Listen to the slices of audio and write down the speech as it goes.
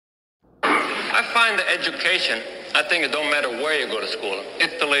find the education, I think it don't matter where you go to school.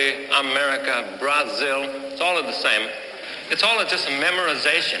 Italy, America, Brazil, it's all the same. It's all just a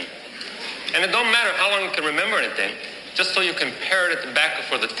memorization. And it don't matter how long you can remember anything, just so you can parrot it back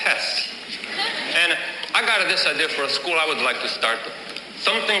for the test. And I got this idea for a school I would like to start,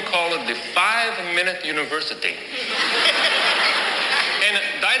 something called the 5-minute university. And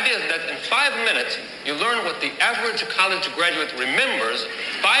the idea is that in 5 minutes, you learn what the average college graduate remembers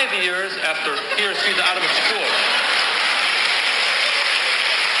 5 years after he or she's out of school.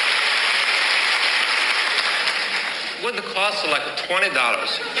 With the cost of like $20.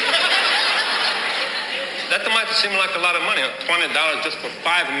 That might seem like a lot of money, $20 just for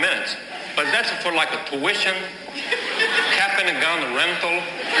 5 minutes. But that's for like a tuition, cap and gown rental,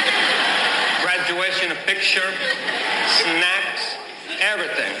 graduation picture, snacks,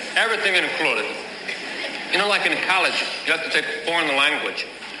 everything included. You know, like in college, you have to take a foreign language.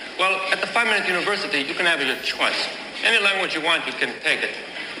 Well, at the 5-minute university, you can have your choice. Any language you want, you can take it.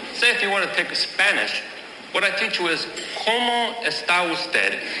 Say if you want to take Spanish, what I teach you is, ¿Cómo está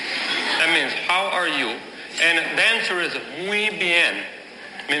usted? That means, how are you? And the answer is, muy bien,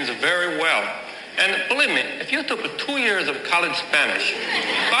 means very well. And believe me, if you took 2 years of college Spanish,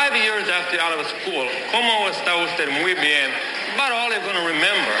 5 years after you're out of school, ¿Cómo está usted? Muy bien, about all you're going to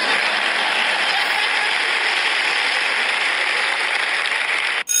remember.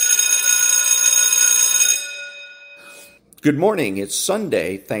 Good morning. It's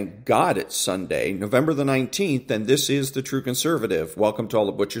Sunday. Thank God it's Sunday, November the 19th, and this is The True Conservative. Welcome to all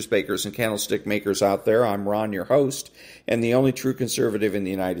the butchers, bakers, and candlestick makers out there. I'm Ron, your host, and the only true conservative in the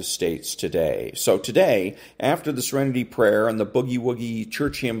United States today. So today, after the Serenity Prayer and the Boogie Woogie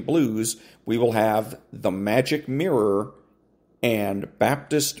Church Hymn Blues, we will have The Magic Mirror and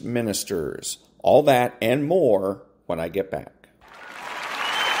Baptist Ministers. All that and more when I get back.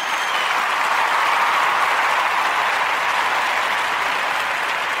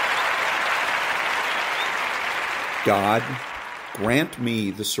 God, grant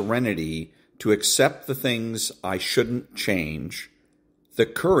me the serenity to accept the things I shouldn't change, the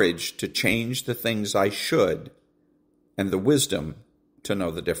courage to change the things I should, and the wisdom to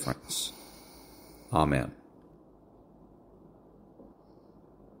know the difference. Amen.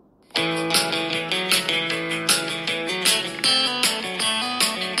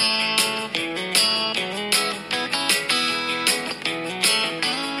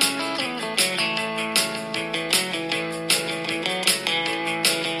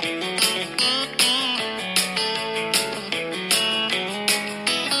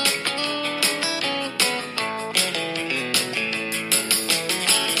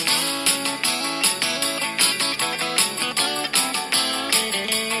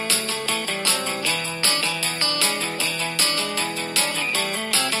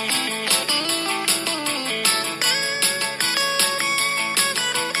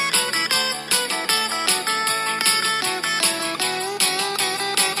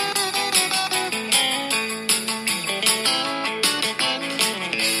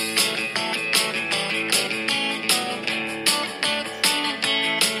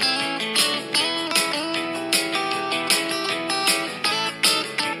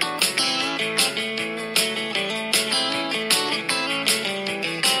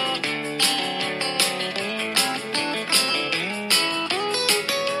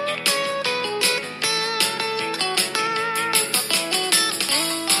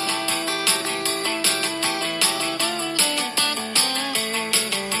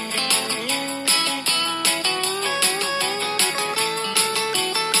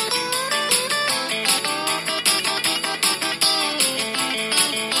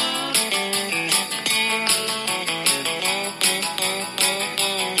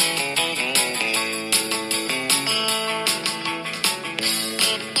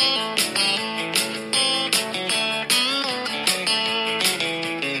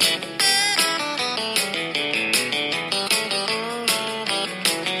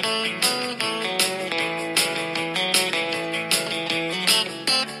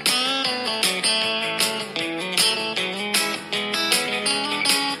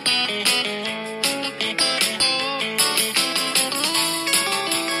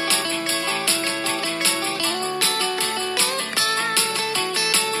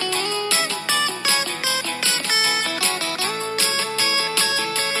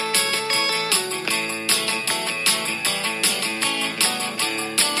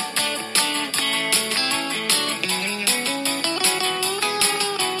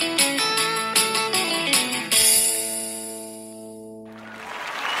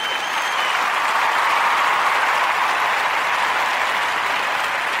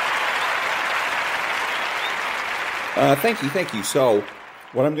 Thank you. So,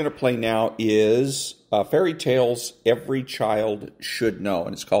 what I'm going to play now is Fairy Tales Every Child Should Know,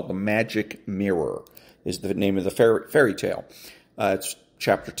 and it's called The Magic Mirror, is the name of the fairy tale. It's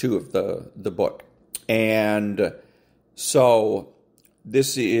chapter 2 of the book. And so,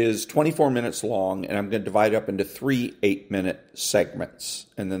 this is 24 minutes long, and I'm going to divide it up into 3 8-minute segments.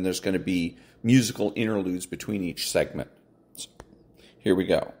 And then there's going to be musical interludes between each segment. So, here we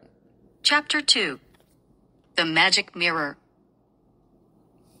go. Chapter 2. The Magic Mirror.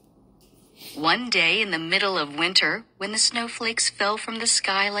 One day in the middle of winter, when the snowflakes fell from the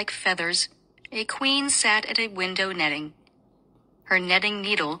sky like feathers, a queen sat at a window netting. Her netting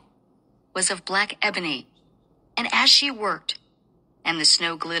needle was of black ebony, and as she worked, and the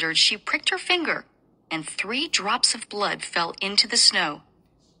snow glittered, she pricked her finger, and 3 drops of blood fell into the snow.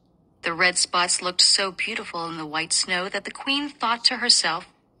 The red spots looked so beautiful in the white snow that the queen thought to herself,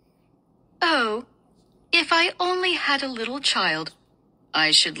 "Oh, if I only had a little child,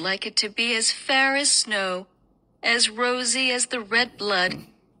 I should like it to be as fair as snow, as rosy as the red blood,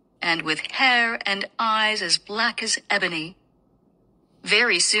 and with hair and eyes as black as ebony."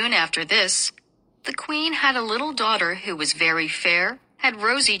 Very soon after this, the queen had a little daughter who was very fair, had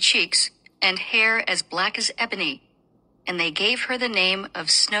rosy cheeks, and hair as black as ebony, and they gave her the name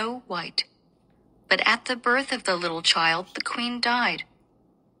of Snow White. But at the birth of the little child, the queen died.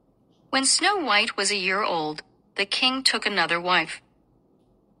 When Snow White was a year old, the king took another wife.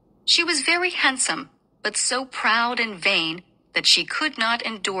 She was very handsome, but so proud and vain that she could not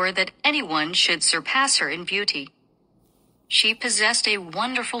endure that anyone should surpass her in beauty. She possessed a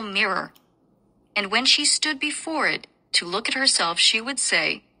wonderful mirror, and when she stood before it to look at herself, she would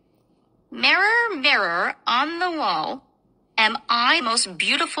say, "Mirror, mirror on the wall, am I most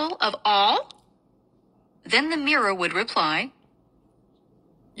beautiful of all?" Then the mirror would reply,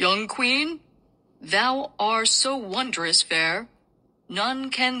 "Young queen, thou art so wondrous fair,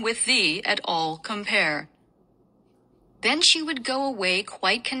 none can with thee at all compare." Then she would go away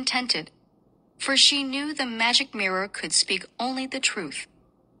quite contented, for she knew the magic mirror could speak only the truth.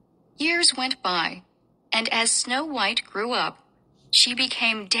 Years went by, and as Snow White grew up, she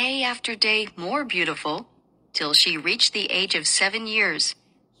became day after day more beautiful, till she reached the age of 7 years,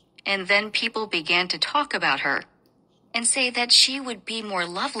 and then people began to talk about her, and say that she would be more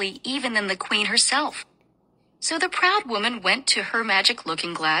lovely even than the queen herself. So the proud woman went to her magic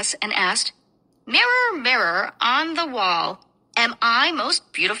looking-glass and asked, "Mirror, mirror on the wall, am I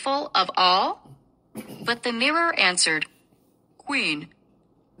most beautiful of all?" But the mirror answered, "Queen,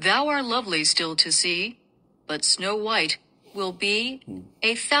 thou art lovely still to see, but Snow White will be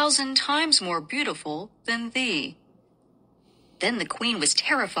 1,000 times more beautiful than thee." Then the queen was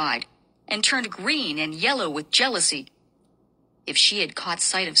terrified and turned green and yellow with jealousy. If she had caught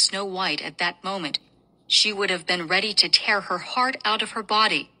sight of Snow White at that moment, she would have been ready to tear her heart out of her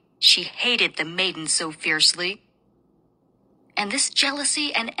body. She hated the maiden so fiercely. And this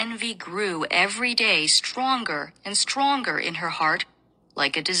jealousy and envy grew every day stronger and stronger in her heart,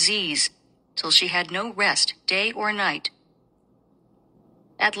 like a disease, till she had no rest day or night.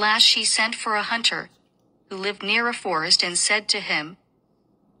 At last she sent for a hunter, who lived near a forest, and said to him,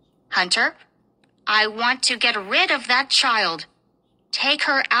 "Hunter, I want to get rid of that child. Take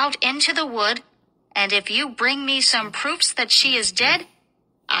her out into the wood, and if you bring me some proofs that she is dead,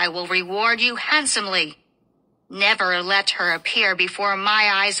 I will reward you handsomely. Never let her appear before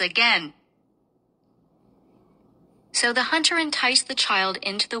my eyes again." So the hunter enticed the child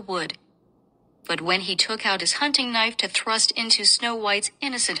into the wood. But when he took out his hunting knife to thrust into Snow White's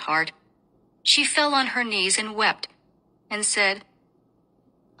innocent heart, she fell on her knees and wept, and said,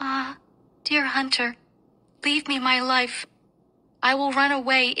 "Ah, dear hunter, leave me my life. I will run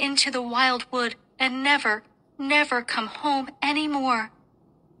away into the wild wood and never, never come home any more."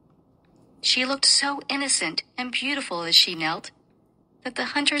 She looked so innocent and beautiful as she knelt, that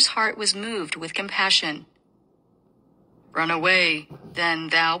the hunter's heart was moved with compassion. "Run away, then,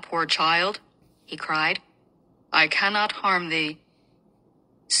 thou poor child," he cried. "I cannot harm thee."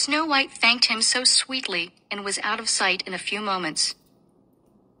 Snow White thanked him so sweetly and was out of sight in a few moments.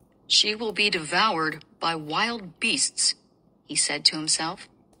 "She will be devoured by wild beasts," he said to himself.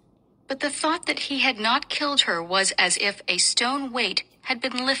 But the thought that he had not killed her was as if a stone weight had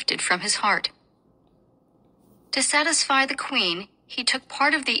been lifted from his heart. To satisfy the queen, he took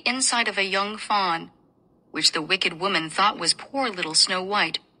part of the inside of a young fawn, which the wicked woman thought was poor little Snow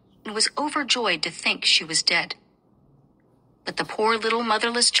White, and was overjoyed to think she was dead. But the poor little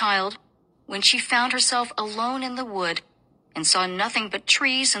motherless child, when she found herself alone in the wood, and saw nothing but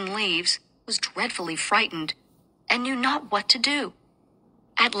trees and leaves, was dreadfully frightened, and knew not what to do.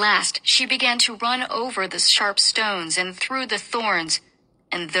 At last she began to run over the sharp stones and through the thorns,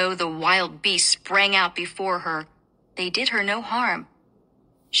 and though the wild beasts sprang out before her, they did her no harm.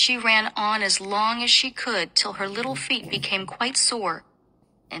 She ran on as long as she could till her little feet became quite sore,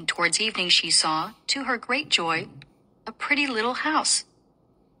 and towards evening she saw, to her great joy, a pretty little house.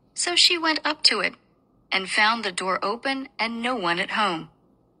 So she went up to it, and found the door open and no one at home.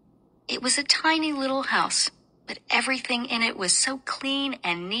 It was a tiny little house, but everything in it was so clean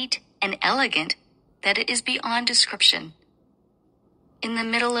and neat and elegant that it is beyond description. In the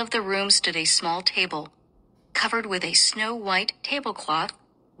middle of the room stood a small table, covered with a snow-white tablecloth,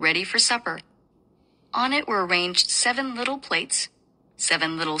 ready for supper. On it were arranged 7 little plates,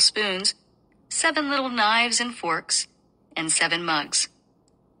 7 little spoons, 7 little knives and forks, and 7 mugs.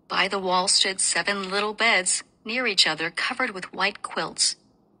 By the wall stood 7 little beds, near each other, covered with white quilts.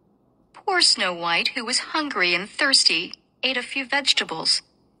 Poor Snow White, who was hungry and thirsty, ate a few vegetables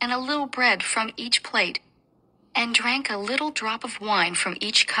and a little bread from each plate, and drank a little drop of wine from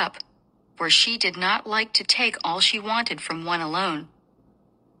each cup, for she did not like to take all she wanted from one alone.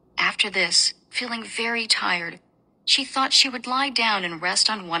 After this, feeling very tired, she thought she would lie down and rest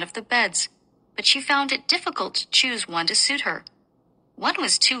on one of the beds, but she found it difficult to choose one to suit her. One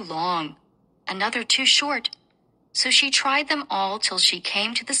was too long, another too short, so she tried them all till she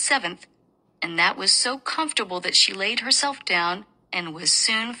came to the 7th, and that was so comfortable that she laid herself down and was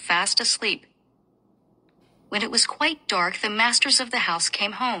soon fast asleep. When it was quite dark, the masters of the house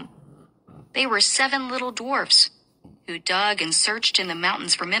came home. They were 7 little dwarfs, who dug and searched in the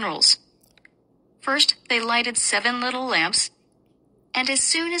mountains for minerals. First, they lighted 7 little lamps, and as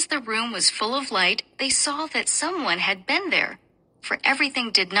soon as the room was full of light, they saw that someone had been there, for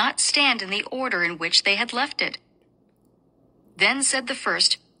everything did not stand in the order in which they had left it. Then said the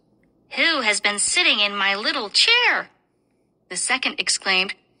first, "Who has been sitting in my little chair?" The second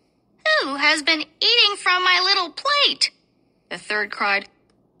exclaimed, "Who has been eating from my little plate?" The third cried,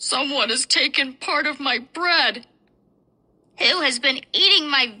 "Someone has taken part of my bread." "Who has been eating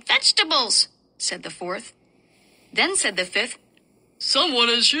my vegetables?" said the fourth. Then said the fifth, "Someone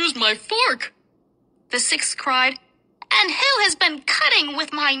has used my fork." The sixth cried, "And who has been cutting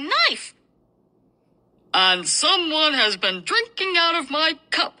with my knife?" "And someone has been drinking out of my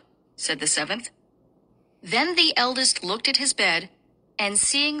cup," said the seventh. Then the eldest looked at his bed, and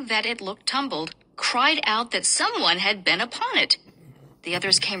seeing that it looked tumbled, cried out that someone had been upon it. The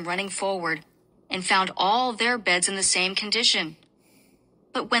others came running forward, and found all their beds in the same condition.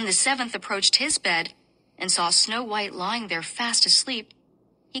 But when the seventh approached his bed, and saw Snow White lying there fast asleep,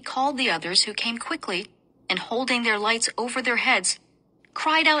 he called the others, who came quickly, and holding their lights over their heads,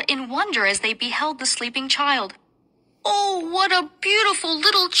 cried out in wonder as they beheld the sleeping child. "Oh, what a beautiful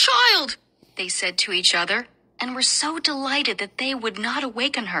little child!" they said to each other, and were so delighted that they would not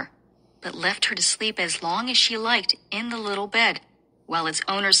awaken her, but left her to sleep as long as she liked in the little bed, while its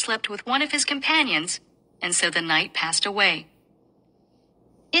owner slept with one of his companions, and so the night passed away.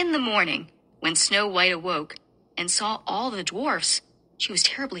 In the morning, when Snow White awoke and saw all the dwarfs, she was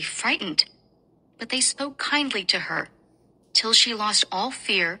terribly frightened, but they spoke kindly to her, till she lost all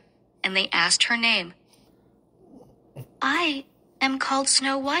fear, and they asked her name. "I am called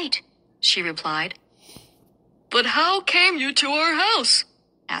Snow White," she replied. "But how came you to our house?"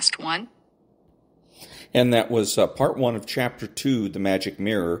 asked one. And that was part 1 of Chapter 2, The Magic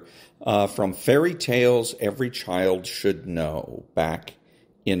Mirror, from Fairy Tales Every Child Should Know. Back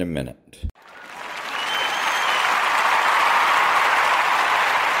in a minute.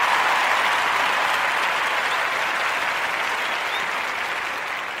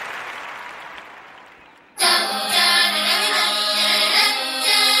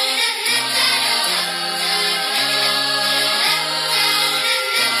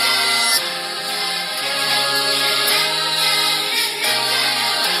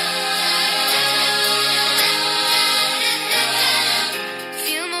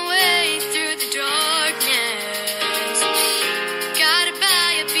 Feel my way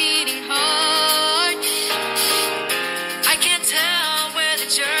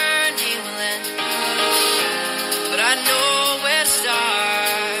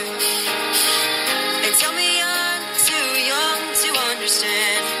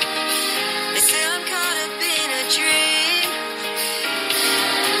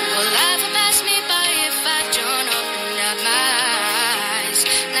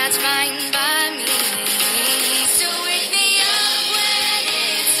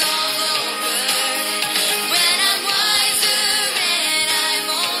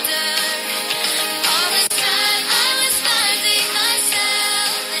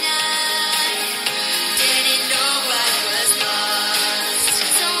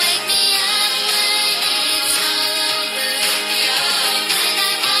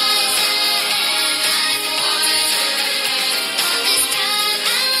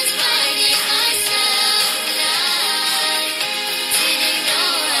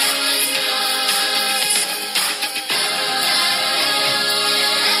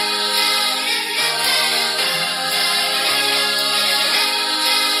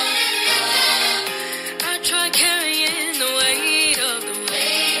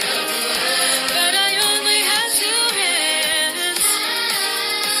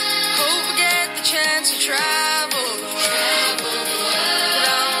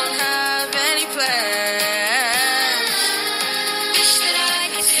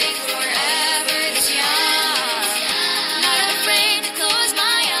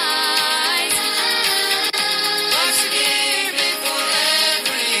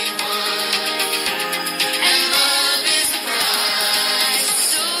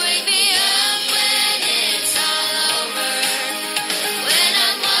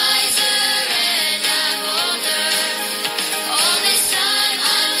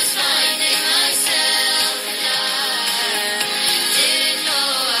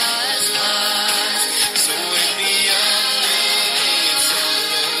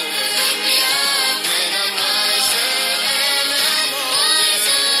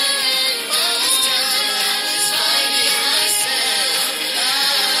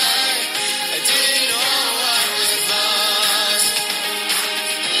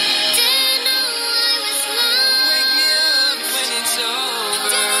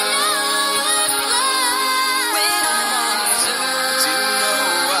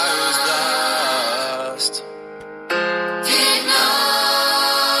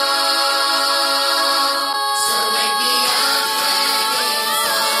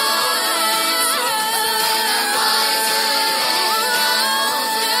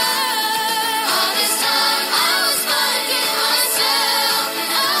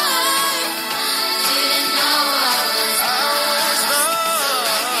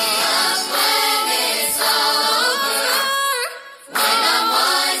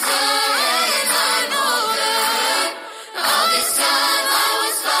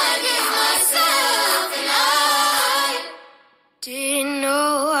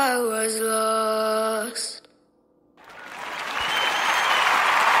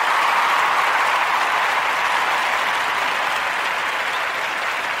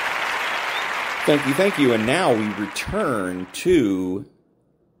Thank you. And now we return to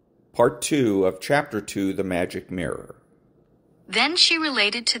part 2 of chapter 2, The Magic Mirror. Then she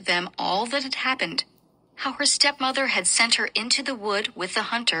related to them all that had happened, how her stepmother had sent her into the wood with the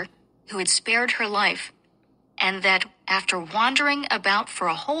hunter who had spared her life, and that after wandering about for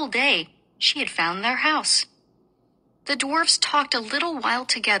a whole day, she had found their house. The dwarfs talked a little while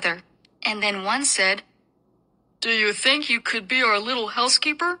together, and then one said, "Do you think you could be our little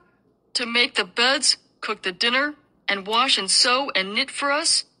housekeeper? To make the beds, cook the dinner, and wash and sew and knit for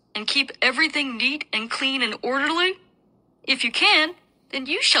us, and keep everything neat and clean and orderly? If you can, then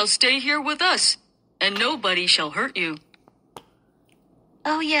you shall stay here with us, and nobody shall hurt you."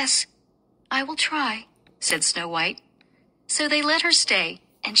 "Oh, yes, I will try," said Snow White. So they let her stay,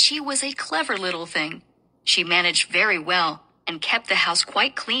 and she was a clever little thing. She managed very well and kept the house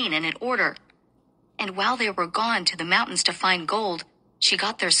quite clean and in order. And while they were gone to the mountains to find gold, she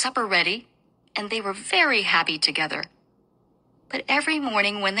got their supper ready, and they were very happy together. But every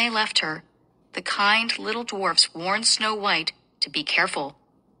morning when they left her, the kind little dwarfs warned Snow White to be careful.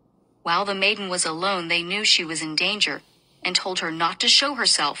 While the maiden was alone, they knew she was in danger and told her not to show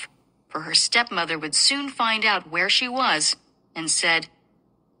herself, for her stepmother would soon find out where she was, and said,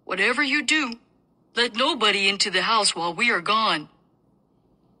 "Whatever you do, let nobody into the house while we are gone."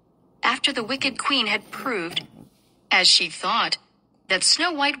 After the wicked queen had proved, as she thought, that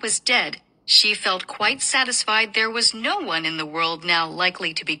Snow White was dead, she felt quite satisfied there was no one in the world now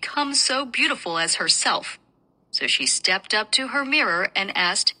likely to become so beautiful as herself. So she stepped up to her mirror and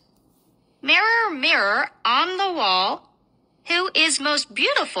asked, "Mirror, mirror on the wall, who is most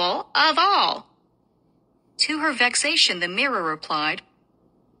beautiful of all?" To her vexation, the mirror replied,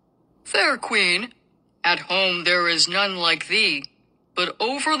 "Fair queen, at home there is none like thee, but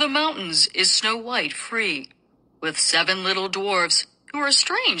over the mountains is Snow White free, with 7 little dwarfs who are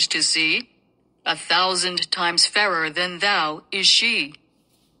strange to see. 1,000 times fairer than thou is she."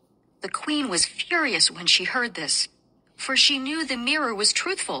 The queen was furious when she heard this, for she knew the mirror was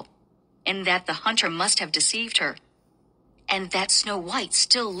truthful, and that the hunter must have deceived her, and that Snow White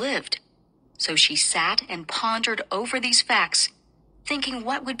still lived. So she sat and pondered over these facts, thinking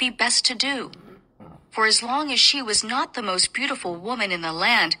what would be best to do. For as long as she was not the most beautiful woman in the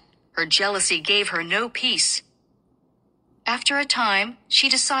land, her jealousy gave her no peace. After a time, she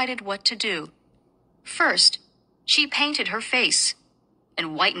decided what to do. First, she painted her face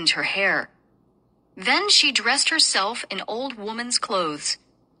and whitened her hair. Then she dressed herself in old woman's clothes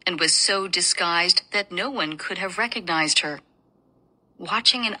and was so disguised that no one could have recognized her.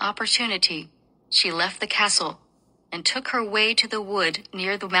 Watching an opportunity, she left the castle and took her way to the wood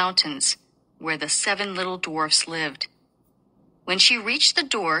near the mountains where the 7 little dwarfs lived. When she reached the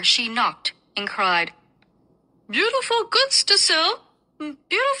door, she knocked and cried, "Beautiful goods to sell!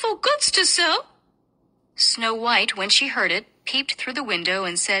 Beautiful goods to sell!" Snow White, when she heard it, peeped through the window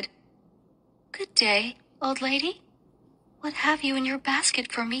and said, "Good day, old lady. What have you in your basket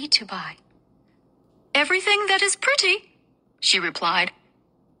for me to buy?" "Everything that is pretty," she replied.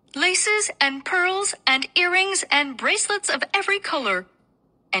 "Laces and pearls and earrings and bracelets of every color."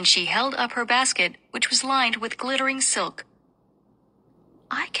 And she held up her basket, which was lined with glittering silk.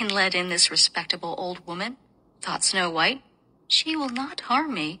 "I can let in this respectable old woman," thought Snow White. "She will not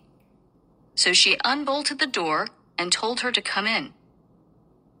harm me." So she unbolted the door and told her to come in.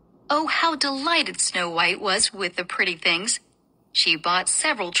 Oh, how delighted Snow White was with the pretty things. She bought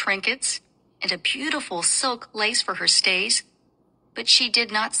several trinkets and a beautiful silk lace for her stays, but she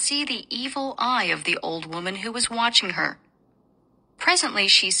did not see the evil eye of the old woman who was watching her. Presently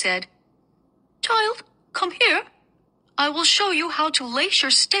she said, "Child, come here. I will show you how to lace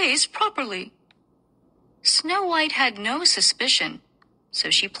your stays properly." Snow White had no suspicion, so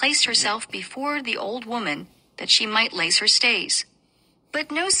she placed herself before the old woman that she might lace her stays.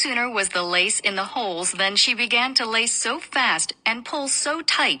 But no sooner was the lace in the holes than she began to lace so fast and pull so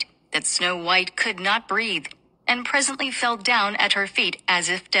tight that Snow White could not breathe, and presently fell down at her feet as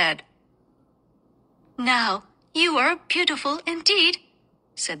if dead. "Now, you are beautiful indeed,"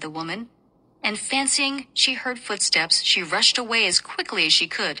 said the woman, and fancying she heard footsteps, she rushed away as quickly as she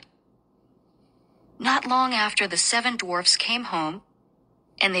could. Not long after, the 7 dwarfs came home,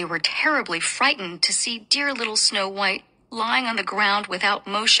 and they were terribly frightened to see dear little Snow White lying on the ground without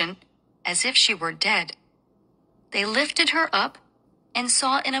motion, as if she were dead. They lifted her up and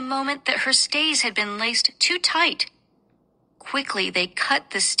saw in a moment that her stays had been laced too tight. Quickly they cut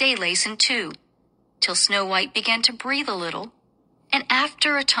the stay lace in 2, till Snow White began to breathe a little, and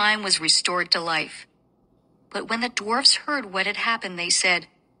after a time was restored to life. But when the dwarfs heard what had happened, they said,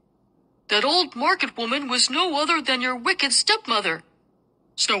 "That old market woman was no other than your wicked stepmother.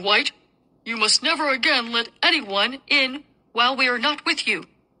 Snow White, You must never again let anyone in while we are not with you."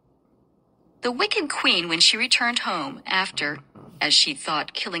 The wicked queen, when she returned home after, as she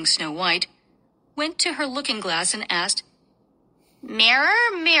thought, killing Snow White, went to her looking-glass and asked,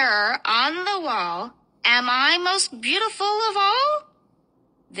 "Mirror, mirror on the wall, am I most beautiful of all?"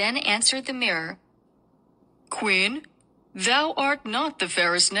 Then answered the mirror, "Queen, thou art not the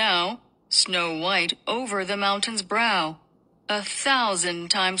fairest now, Snow White over the mountain's brow. 1,000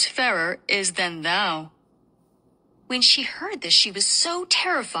 times fairer is than thou." When she heard this, she was so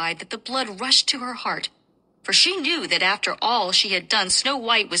terrified that the blood rushed to her heart, for she knew that after all she had done, Snow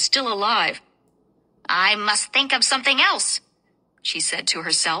White was still alive. "I must think of something else," she said to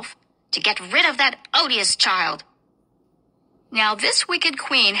herself, "to get rid of that odious child." Now this wicked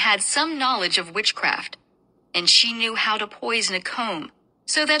queen had some knowledge of witchcraft, and she knew how to poison a comb,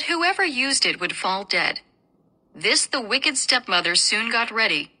 so that whoever used it would fall dead. This the wicked stepmother soon got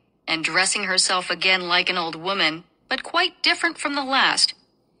ready, and dressing herself again like an old woman, but quite different from the last,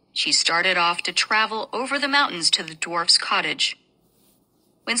 she started off to travel over the mountains to the dwarf's cottage.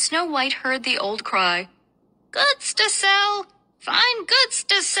 When Snow White heard the old cry, "Goods to sell! Fine goods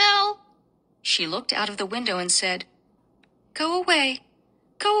to sell!" she looked out of the window and said, Go away,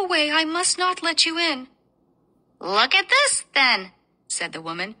 I must not let you in." "Look at this, then," said the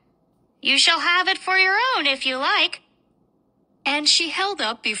woman. "You shall have it for your own if you like." And she held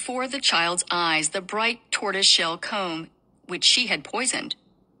up before the child's eyes the bright tortoise-shell comb, which she had poisoned.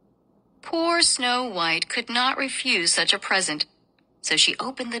 Poor Snow White could not refuse such a present, so she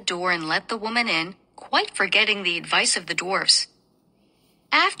opened the door and let the woman in, quite forgetting the advice of the dwarfs.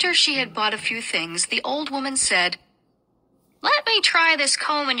 After she had bought a few things, the old woman said, "Let me try this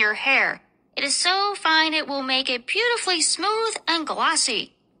comb in your hair. It is so fine it will make it beautifully smooth and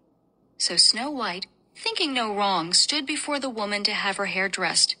glossy." So Snow White, thinking no wrong, stood before the woman to have her hair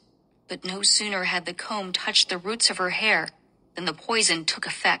dressed. But no sooner had the comb touched the roots of her hair than the poison took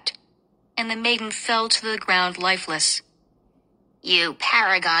effect, and the maiden fell to the ground lifeless. "You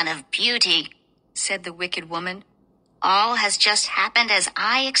paragon of beauty," said the wicked woman. "All has just happened as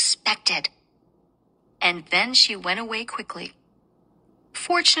I expected." And then she went away quickly.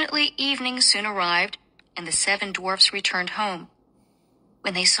 Fortunately, evening soon arrived, and the 7 dwarfs returned home.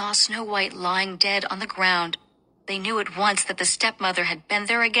 When they saw Snow White lying dead on the ground, they knew at once that the stepmother had been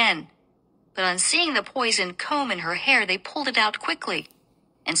there again. But on seeing the poisoned comb in her hair, they pulled it out quickly,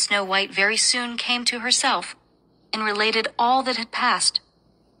 and Snow White very soon came to herself and related all that had passed.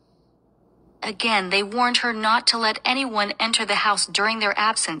 Again, they warned her not to let anyone enter the house during their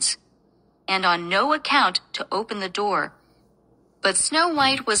absence, and on no account to open the door. But Snow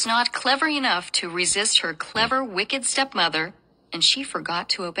White was not clever enough to resist her clever, wicked stepmother, and she forgot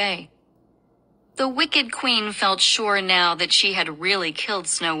to obey. The wicked queen felt sure now that she had really killed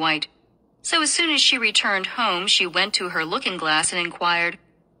Snow White, so as soon as she returned home, she went to her looking-glass and inquired,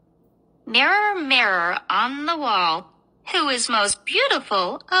 "Mirror, mirror on the wall, who is most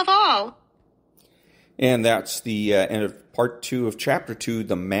beautiful of all?" And that's the end of part 2 of chapter 2,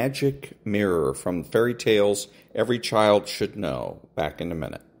 The Magic Mirror, from Fairy Tales Every Child Should Know. Back in a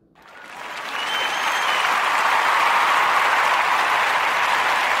minute.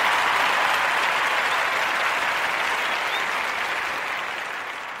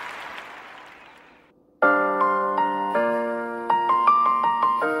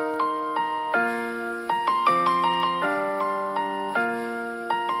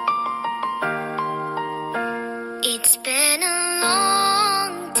 It's been a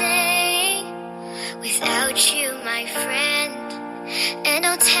long day without you, my friend, and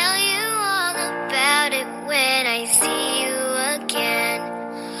I'll tell you all about it when I see you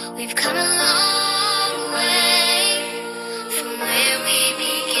again. We've come a long way from where we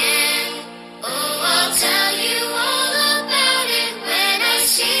began. Oh, I'll tell you all about it when I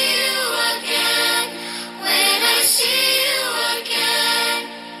see you again, when I see you again.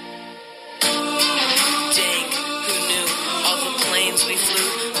 We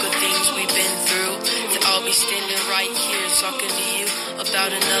flew, good things we've been through, to all be standing right here talking to you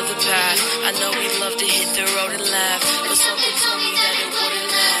about another path. I know we love to hit the road and laugh, but something told me that it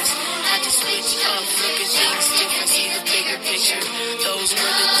wouldn't last. Had to switch up, look at things different, see the bigger picture. Those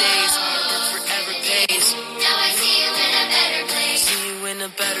were the days, hard work forever pays. Now I see you in a better place. See you in a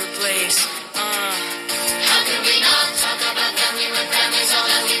better place. How could we not talk about family when family's all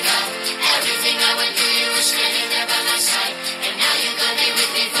that we got? Everything I went through, you were standing there by my side, and now you're gonna be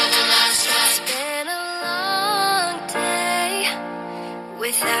with me for the last ride. It's been a long day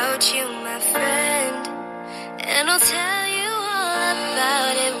without you, my friend, and I'll tell you all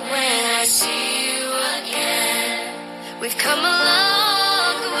about it when I see you again. We've come a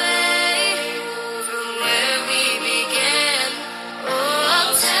long way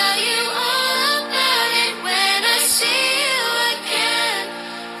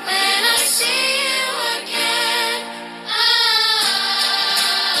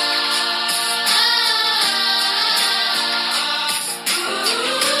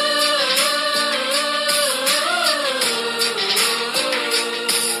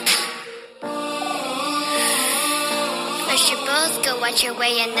girls, go watch your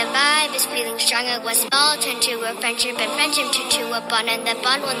way, and the vibe is feeling stronger. What's small turn to a friendship, and friendship turn to a bond, and the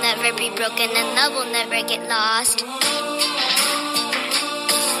bond will never be broken, and love will never get lost. And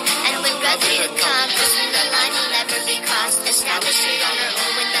when brotherhood comes, crossing the line will never be crossed. Establish it on our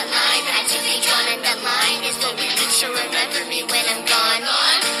own when that line had to be drawn, and that line is what we reach. So remember me when I'm gone.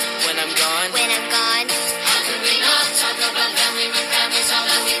 When I'm gone. When I'm gone. How could we not talk about family when family's all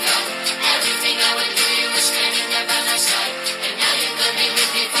that we know? Everything I went through, you were standing there by my side, and now you're gonna be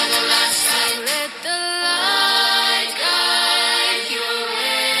with me for the last time. Let the light guide your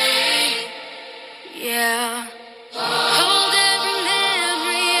way. Yeah. Hold every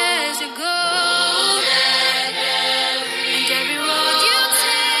memory as it goes, and every road you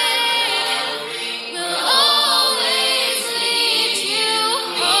take will always lead you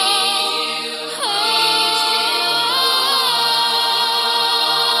home.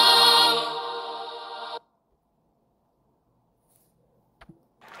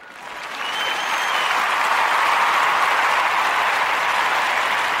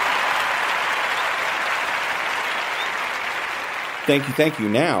 Thank you.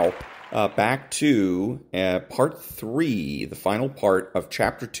 Now, back to part 3, the final part of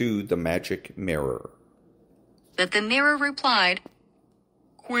chapter 2, The Magic Mirror. But the mirror replied,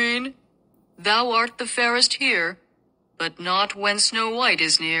 Queen, thou art the fairest here, but not when Snow White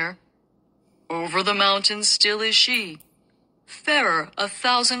is near. Over the mountains still is she, fairer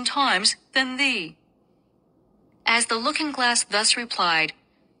 1,000 times than thee. As the looking-glass thus replied,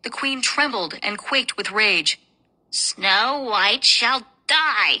 the queen trembled and quaked with rage. Snow White shall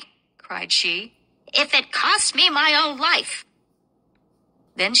die, cried she, if it costs me my own life.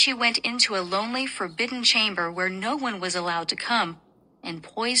 Then she went into a lonely, forbidden chamber where no one was allowed to come, and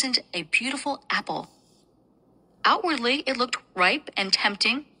poisoned a beautiful apple. Outwardly it looked ripe and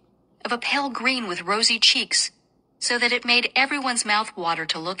tempting, of a pale green with rosy cheeks, so that it made everyone's mouth water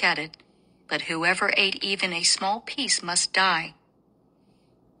to look at it, but whoever ate even a small piece must die.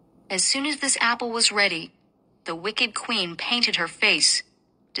 As soon as this apple was ready, the wicked queen painted her face,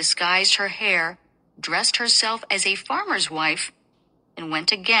 disguised her hair, dressed herself as a farmer's wife, and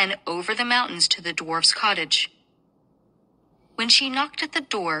went again over the mountains to the dwarf's cottage. When she knocked at the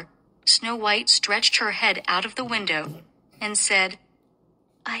door, Snow White stretched her head out of the window and said,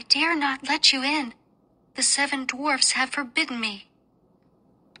 I dare not let you in. The 7 dwarfs have forbidden me.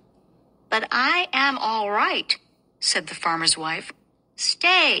 But I am all right, said the farmer's wife.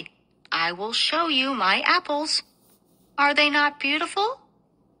 Stay, I will show you my apples. Are they not beautiful?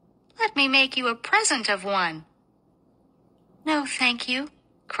 Let me make you a present of one. No, thank you,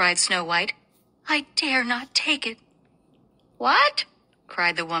 cried Snow White. I dare not take it. What?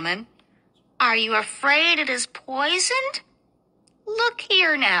 cried the woman. Are you afraid it is poisoned? Look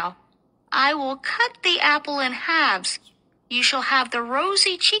here now. I will cut the apple in halves. You shall have the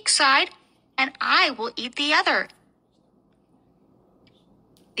rosy cheek side, and I will eat the other.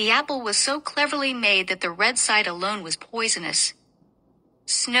 The apple was so cleverly made that the red side alone was poisonous.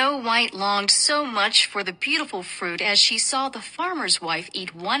 Snow White longed so much for the beautiful fruit as she saw the farmer's wife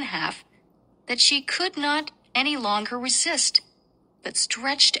eat one half, that she could not any longer resist, but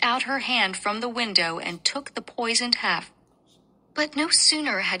stretched out her hand from the window and took the poisoned half. But no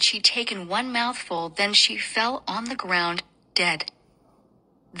sooner had she taken one mouthful than she fell on the ground dead.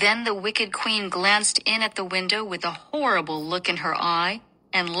 Then the wicked queen glanced in at the window with a horrible look in her eye,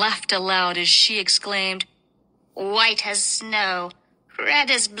 and laughed aloud as she exclaimed, White as snow, red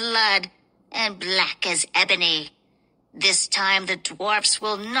as blood, and black as ebony. This time the dwarfs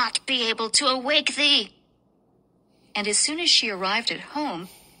will not be able to awake thee. And as soon as she arrived at home,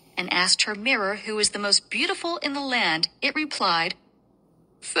 and asked her mirror who was the most beautiful in the land, it replied,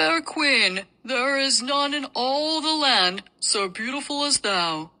 Fair queen, there is none in all the land so beautiful as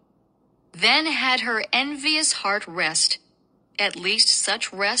thou. Then had her envious heart rest, at least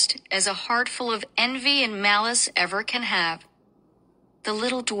such rest as a heart full of envy and malice ever can have. The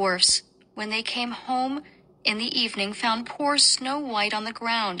little dwarfs, when they came home in the evening, found poor Snow White on the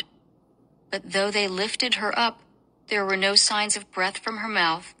ground. But though they lifted her up, there were no signs of breath from her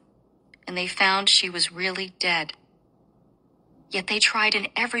mouth, and they found she was really dead. Yet they tried in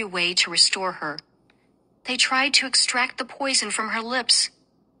every way to restore her. They tried to extract the poison from her lips.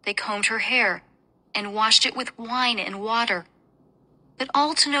 They combed her hair and washed it with wine and water. But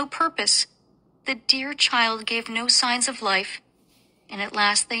all to no purpose. The dear child gave no signs of life, and at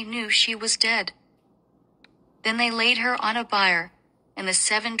last they knew she was dead. Then they laid her on a bier, and the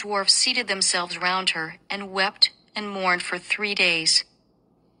 7 dwarfs seated themselves round her and wept and mourned for 3 days.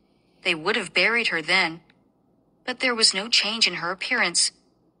 They would have buried her then, but there was no change in her appearance.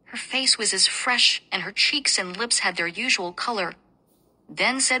 Her face was as fresh, and her cheeks and lips had their usual color.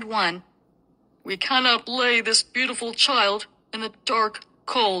 Then said one, "We cannot lay this beautiful child in the dark,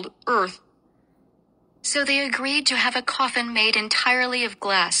 cold earth." So they agreed to have a coffin made entirely of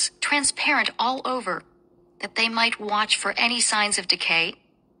glass, transparent all over, that they might watch for any signs of decay,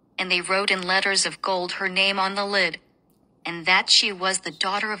 and they wrote in letters of gold her name on the lid, and that she was the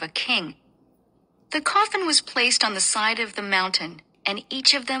daughter of a king. The coffin was placed on the side of the mountain, and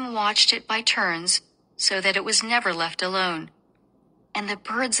each of them watched it by turns, so that it was never left alone. And the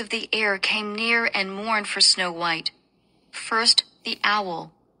birds of the air came near and mourned for Snow White. First the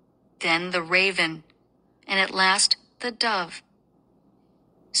owl, then the raven, and at last the dove.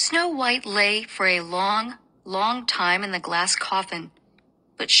 Snow White lay for a long, long time in the glass coffin,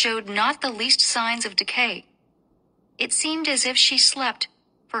 but showed not the least signs of decay. It seemed as if she slept,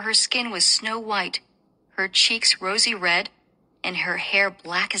 for her skin was snow white, her cheeks rosy red, and her hair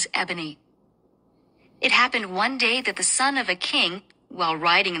black as ebony. It happened one day that the son of a king, while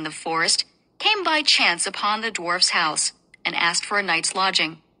riding in the forest, came by chance upon the dwarf's house, and asked for a night's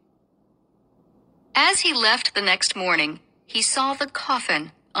lodging. As he left the next morning, he saw the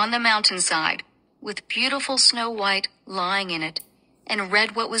coffin on the mountainside, with beautiful Snow White lying in it, and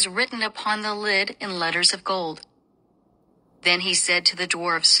read what was written upon the lid in letters of gold. Then he said to the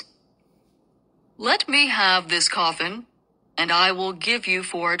dwarfs, "Let me have this coffin, and I will give you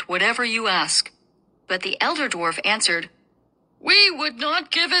for it whatever you ask." But the elder dwarf answered, "We would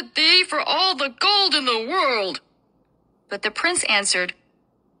not give it thee for all the gold in the world." But the prince answered,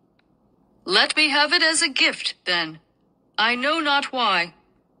 "Let me have it as a gift, then. I know not why,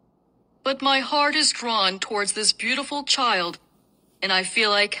 but my heart is drawn towards this beautiful child, and I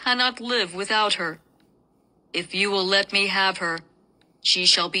feel I cannot live without her. If you will let me have her, she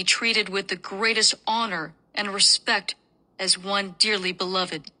shall be treated with the greatest honor and respect as one dearly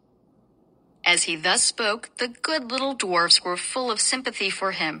beloved." As he thus spoke, the good little dwarfs were full of sympathy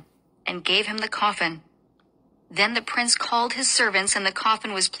for him, and gave him the coffin. Then the prince called his servants, and the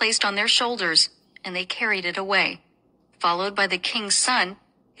coffin was placed on their shoulders, and they carried it away, followed by the king's son,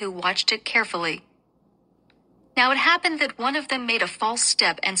 who watched it carefully. Now it happened that one of them made a false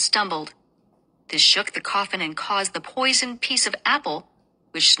step and stumbled. This shook the coffin and caused the poisoned piece of apple,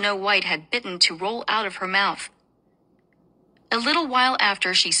 which Snow White had bitten, to roll out of her mouth. A little while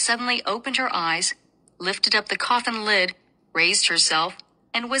after, she suddenly opened her eyes, lifted up the coffin lid, raised herself,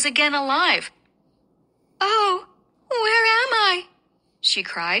 and was again alive. "Oh, where am I?" she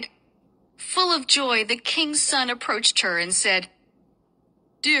cried. Full of joy, the king's son approached her and said,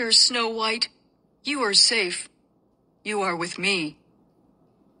 "Dear Snow White, you are safe. You are with me."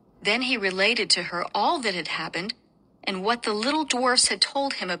 Then he related to her all that had happened, and what the little dwarfs had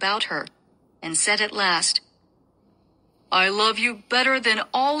told him about her, and said at last, "I love you better than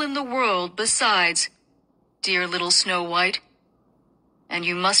all in the world besides, dear little Snow White, and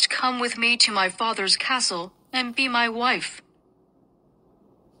you must come with me to my father's castle and be my wife."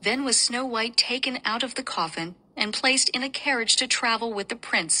 Then was Snow White taken out of the coffin and placed in a carriage to travel with the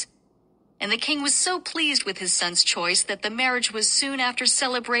prince, and the king was so pleased with his son's choice that the marriage was soon after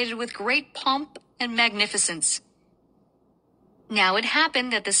celebrated with great pomp and magnificence. Now it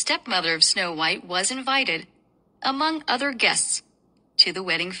happened that the stepmother of Snow White was invited, among other guests, to the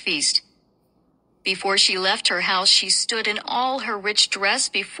wedding feast. Before she left her house, she stood in all her rich dress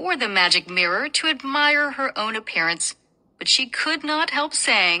before the magic mirror to admire her own appearance, but she could not help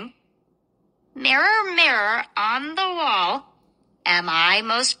saying, "Mirror, mirror on the wall, am I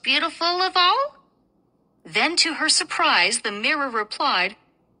most beautiful of all?" Then to her surprise, the mirror replied,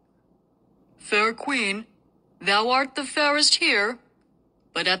 "Fair queen, thou art the fairest here,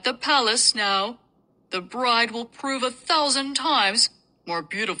 but at the palace now, the bride will prove 1,000 times more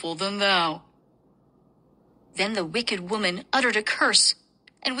beautiful than thou." Then the wicked woman uttered a curse,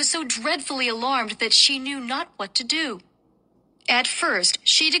 and was so dreadfully alarmed that she knew not what to do. At first,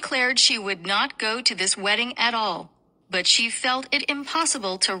 she declared she would not go to this wedding at all, but she felt it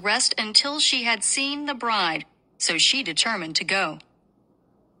impossible to rest until she had seen the bride, so she determined to go.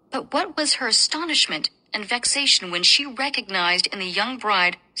 But what was her astonishment and vexation when she recognized in the young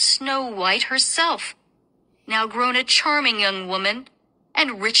bride Snow White herself, now grown a charming young woman,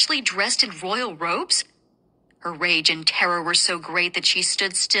 and richly dressed in royal robes? Her rage and terror were so great that she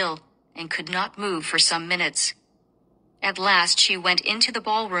stood still and could not move for some minutes. At last she went into the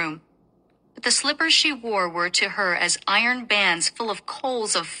ballroom, but the slippers she wore were to her as iron bands full of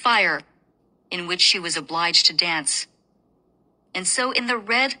coals of fire, in which she was obliged to dance. And so in the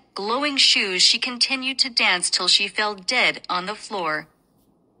red, glowing shoes she continued to dance till she fell dead on the floor,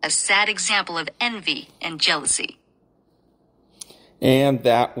 a sad example of envy and jealousy. And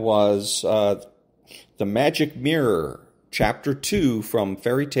that was The Magic Mirror, Chapter 2 from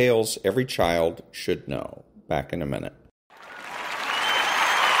Fairy Tales Every Child Should Know. Back in a minute.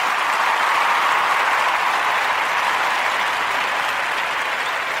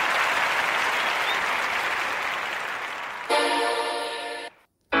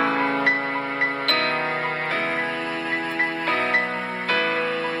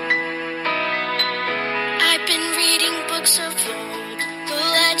 I've been reading books of old, the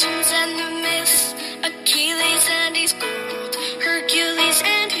legends and the myths, Achilles and his gold, Hercules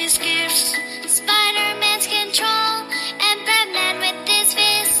and his gifts, Spider-Man's control, and Batman with his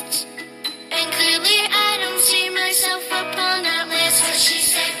fists. And clearly I don't see myself upon that list. But she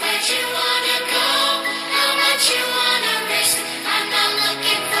said, where'd you wanna go? How much you wanna risk? I'm not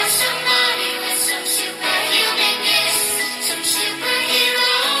looking for somebody with some superhuman gifts, some superhero,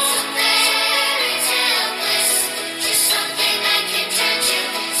 some fairy tale bliss. Just something I can turn to,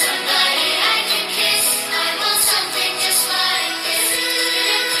 somebody I can kiss. I want something just like this.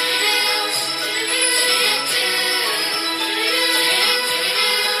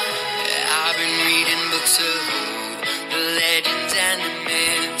 I've been reading books of old, the legends and the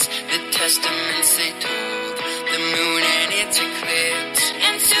myths, the testaments they told, the moon and its eclipse.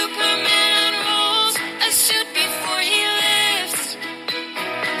 And Superman unrolls a suit before he lifts.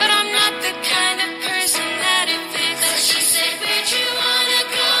 But I'm not the kind of person that it fits. But she said, where'd you wanna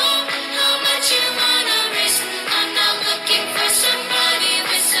go? How much you wanna risk? I'm not looking for somebody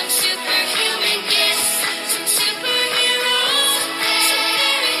with some superhuman gifts, some superhero, some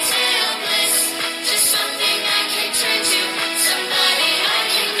fairy tale bliss. Just something I can turn to, somebody I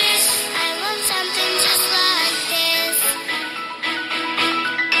can miss. I want something just like this.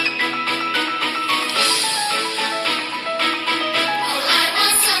 Oh, I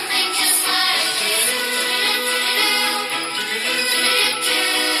want something just like this.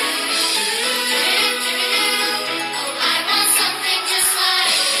 Oh, I want something just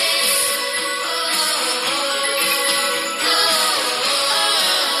like this.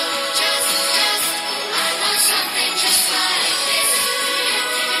 I want something just like this.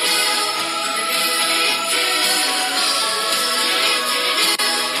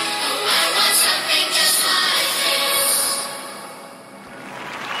 Oh, I want something just like this.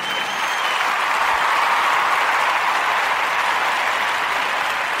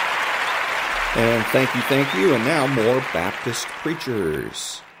 And thank you. And now more Baptist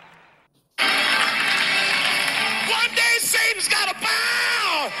preachers. One day Satan's got to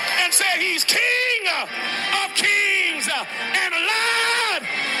bow and say he's King of kings and Lord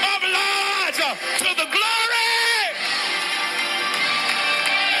of lords to the glory.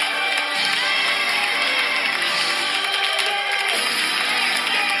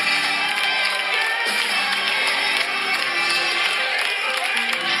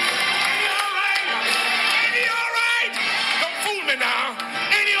 Ain't he all right? Don't fool me now.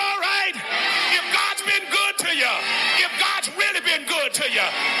 Ain't he all right? If God's been good to you, if God's really been good to you,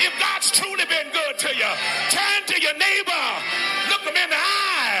 if God's truly been good to you, turn to your neighbor, look him in the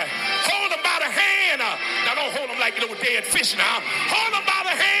eye, hold him by the hand. Now don't hold him like little dead fish now. Hold him by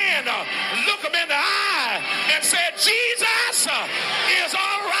the hand, look him in the eye, and say, Jesus is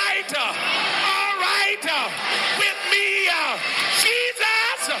all right with me.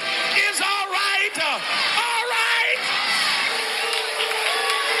 Jesus is all right.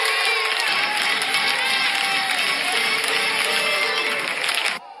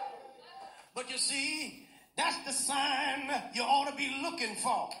 But you see, that's the sign you ought to be looking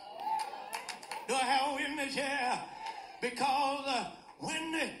for. Do I have a witness here? Because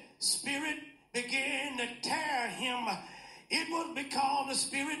when the Spirit began to tear him, it was because the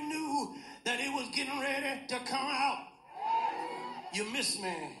Spirit knew that it was getting ready to come out. You missed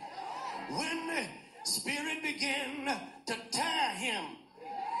me. When the Spirit began to tear him,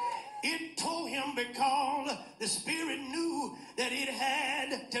 it tore him because the Spirit knew that it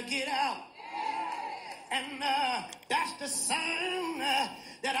had to get out. And that's the sign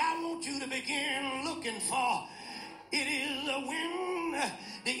that I want you to begin looking for. It is when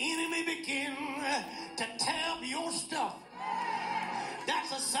the enemy begin to tear up your stuff.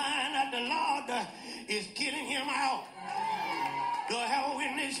 That's a sign that the Lord is getting him out. Do I have a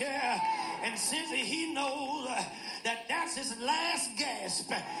witness here? And since he knows that that's his last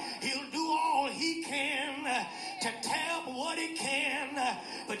gasp, he'll do all he can to tear up what he can.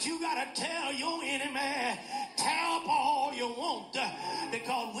 But you got to tell your enemy, tear up all you want.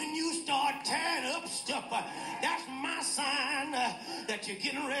 Because when you start tearing up stuff, that's my sign that you're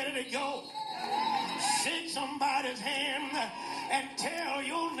getting ready to go. Shake somebody's hand and tell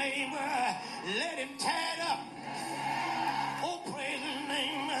your neighbor, let him tear it up. Oh, praise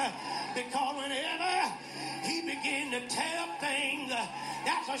begin to tear up things,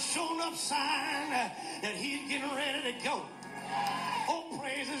 that's a sure enough sign that he's getting ready to go. Oh,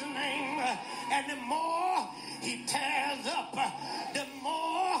 praise his name. And the more he tears up, the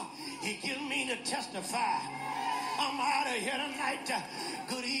more he gives me to testify. I'm out of here tonight.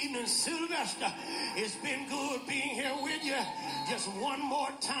 Good evening, Sylvester. It's been good being here with you just one more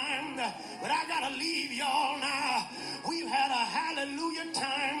time. But I got to leave y'all now. We've had a hallelujah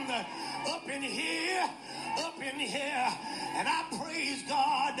time up in here. And I praise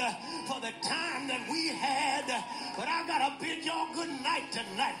God for the time that we had. But I got to bid y'all good night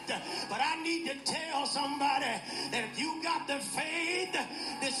tonight. But I need to tell somebody that if you got the faith,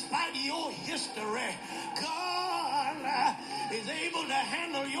 despite your history, God is able to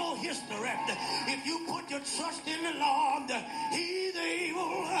handle your history. If you put your trust in the Lord, he's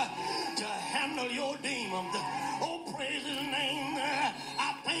able to handle your demons. Oh, praise his name.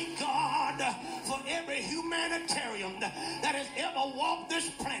 I thank God for every humanitarian that has ever walked this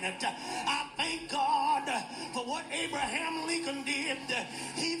planet. I thank God for what Abraham Lincoln did.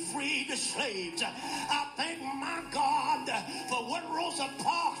 He freed the slaves. I thank my God for what Rosa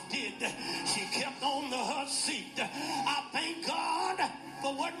Parks did. She kept on her seat. I thank God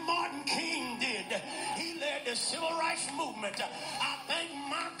for what Martin King did. He led the civil rights movement. I thank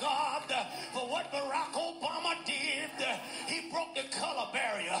my God for what Barack Obama did. He broke the color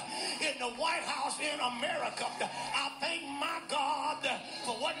barrier in the White House in America. I thank my God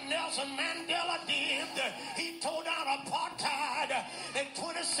for what Nelson Mandela did. He tore down apartheid in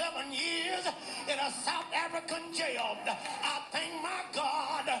 27 years in a South African jail. I thank my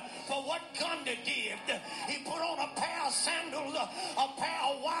God for what Gandhi did. He put on a pair of sandals, a pair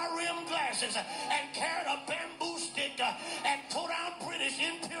of wire-rimmed glasses, and carried a bamboo stick and tore down British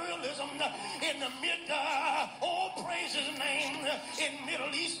imperialism in the praise his name, in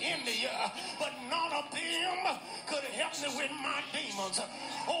Middle East India. But none of them could help me with my demons.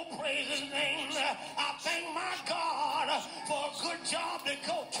 Oh, praise his name. I thank my God for a good job to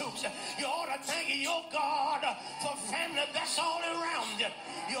go to. You ought to thank your God for family that's all around you.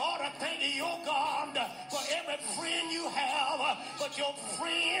 You ought to thank your God for every friend you have, but your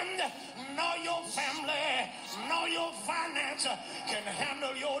friend, nor your family, nor your finance can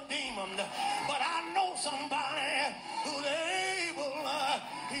handle your demon. But I know somebody who's able,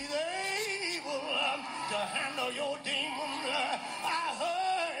 he's able to handle your demon. I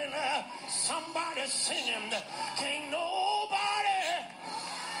heard somebody singing, can't nobody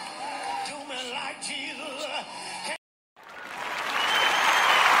do me like Jesus.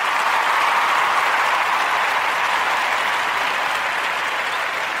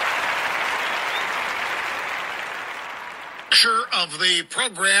 Of the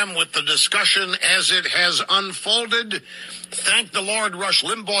program with the discussion as it has unfolded. Thank the Lord, Rush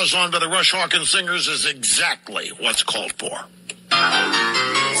Limbaugh's on to the Rush Hawkins Singers is exactly what's called for.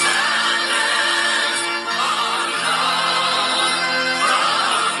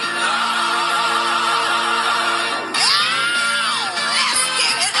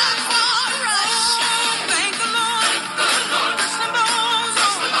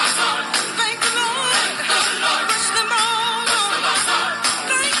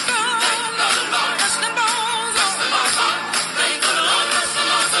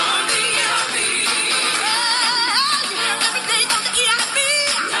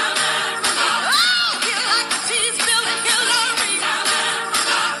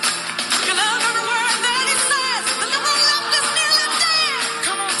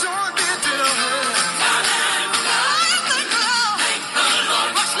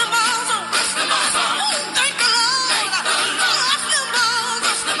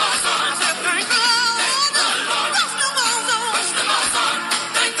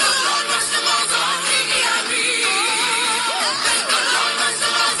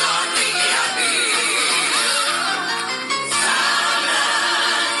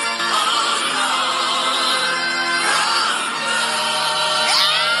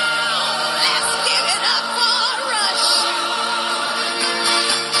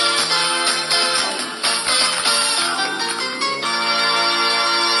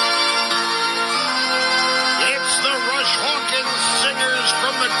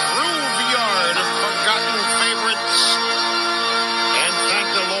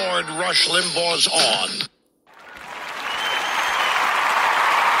 Rush Limbaugh's on.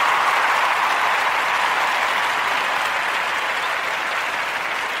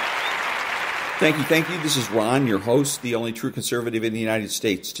 Thank you. This is Ron, your host, the only true conservative in the United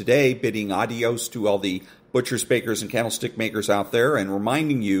States. Today, bidding adios to all the butchers, bakers, and candlestick makers out there, and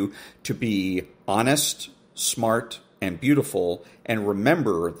reminding you to be honest, smart, and beautiful, and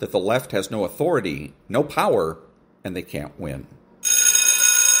remember that the left has no authority, no power and they can't win.